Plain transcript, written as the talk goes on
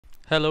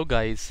Hello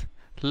guys,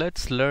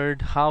 let's learn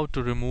how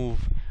to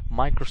remove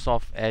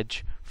Microsoft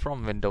Edge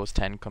from Windows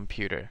 10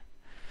 computer.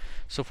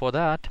 So for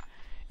that,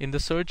 in the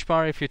search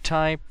bar if you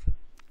type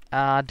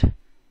add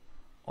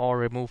or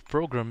remove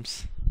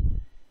programs,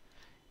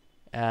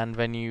 and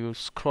when you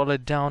scroll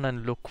it down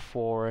and look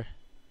for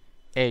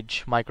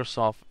Edge,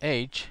 Microsoft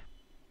Edge,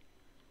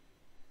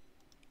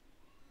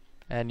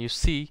 and you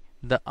see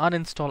the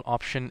uninstall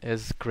option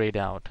is grayed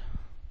out,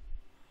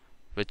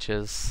 which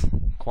is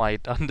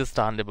quite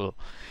understandable.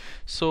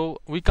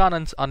 So we can't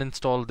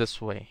uninstall this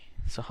way.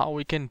 So how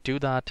we can do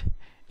that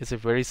is a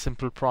very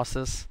simple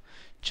process.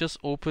 Just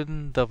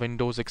open the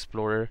Windows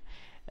Explorer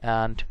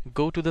and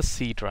go to the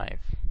C drive.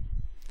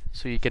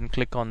 So you can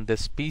click on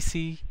this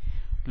PC,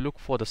 look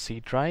for the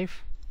C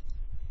drive,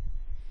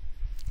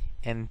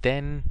 and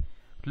then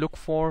look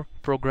for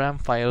program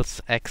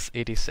files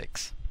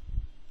x86.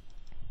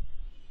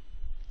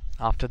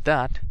 After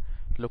that,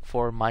 look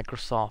for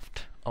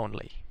Microsoft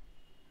only.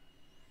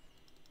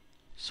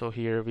 So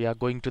here we are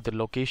going to the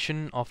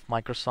location of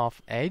Microsoft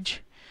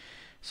Edge.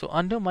 So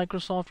under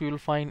Microsoft you will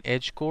find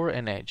Edge Core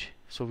and Edge.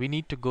 So we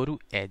need to go to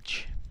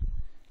Edge.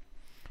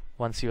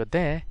 Once you are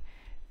there,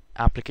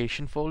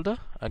 application folder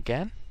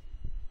again,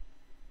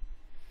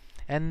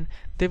 and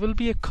there will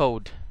be a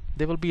code,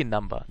 there will be a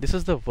number. This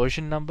is the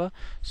version number.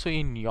 So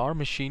in your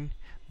machine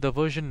the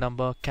version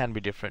number can be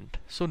different,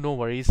 so no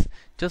worries,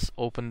 just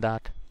open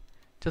that,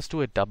 just do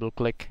a double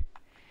click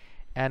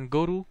and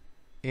go to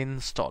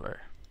installer.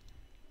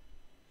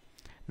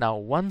 Now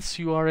once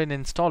you are in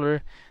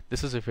installer,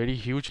 this is a very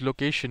huge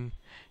location.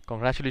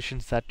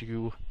 Congratulations that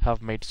you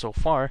have made so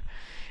far.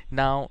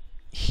 Now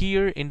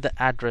here in the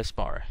address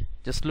bar,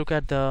 just look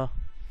at the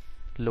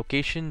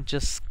location,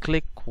 just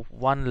click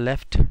one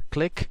left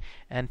click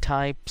and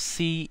type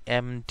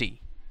CMD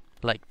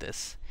like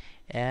this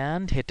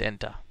and hit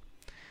enter.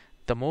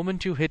 The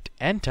moment you hit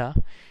enter,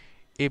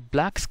 a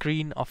black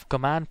screen of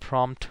command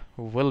prompt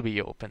will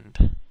be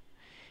opened.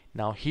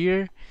 Now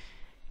here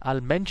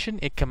I'll mention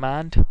a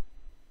command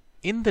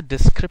in the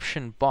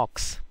description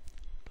box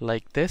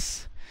like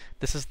this.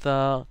 This is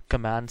the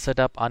command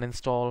setup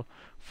uninstall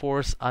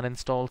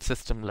force-uninstall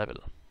system level.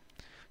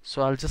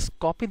 So I'll just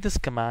copy this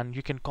command.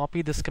 You can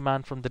copy this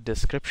command from the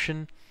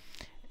description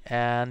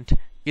and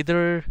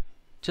either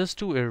just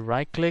do a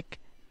right click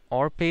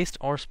or paste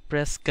or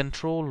press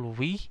Ctrl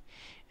V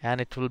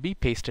and it will be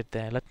pasted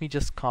there. Let me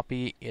just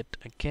copy it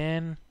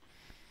again.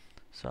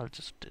 So I'll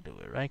just do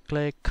a right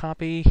click,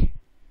 copy,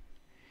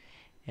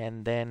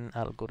 and then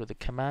I'll go to the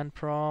command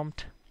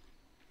prompt.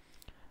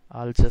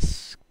 I'll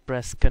just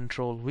press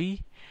Ctrl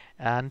V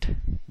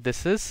and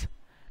this is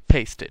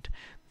pasted.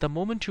 The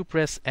moment you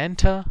press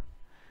enter,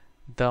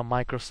 the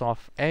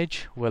Microsoft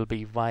Edge will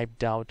be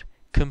wiped out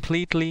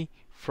completely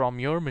from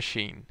your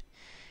machine.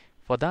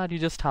 For that you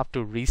just have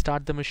to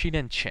restart the machine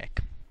and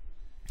check.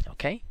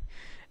 Okay,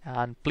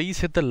 and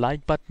please hit the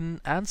like button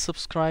and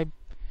subscribe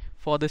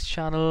for this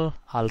channel.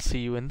 I'll see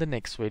you in the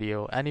next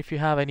video, and if you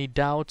have any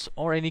doubts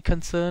or any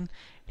concern,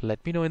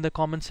 let me know in the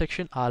comment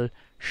section. I'll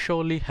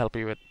surely help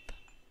you with.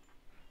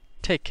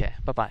 Take care.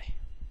 Bye bye.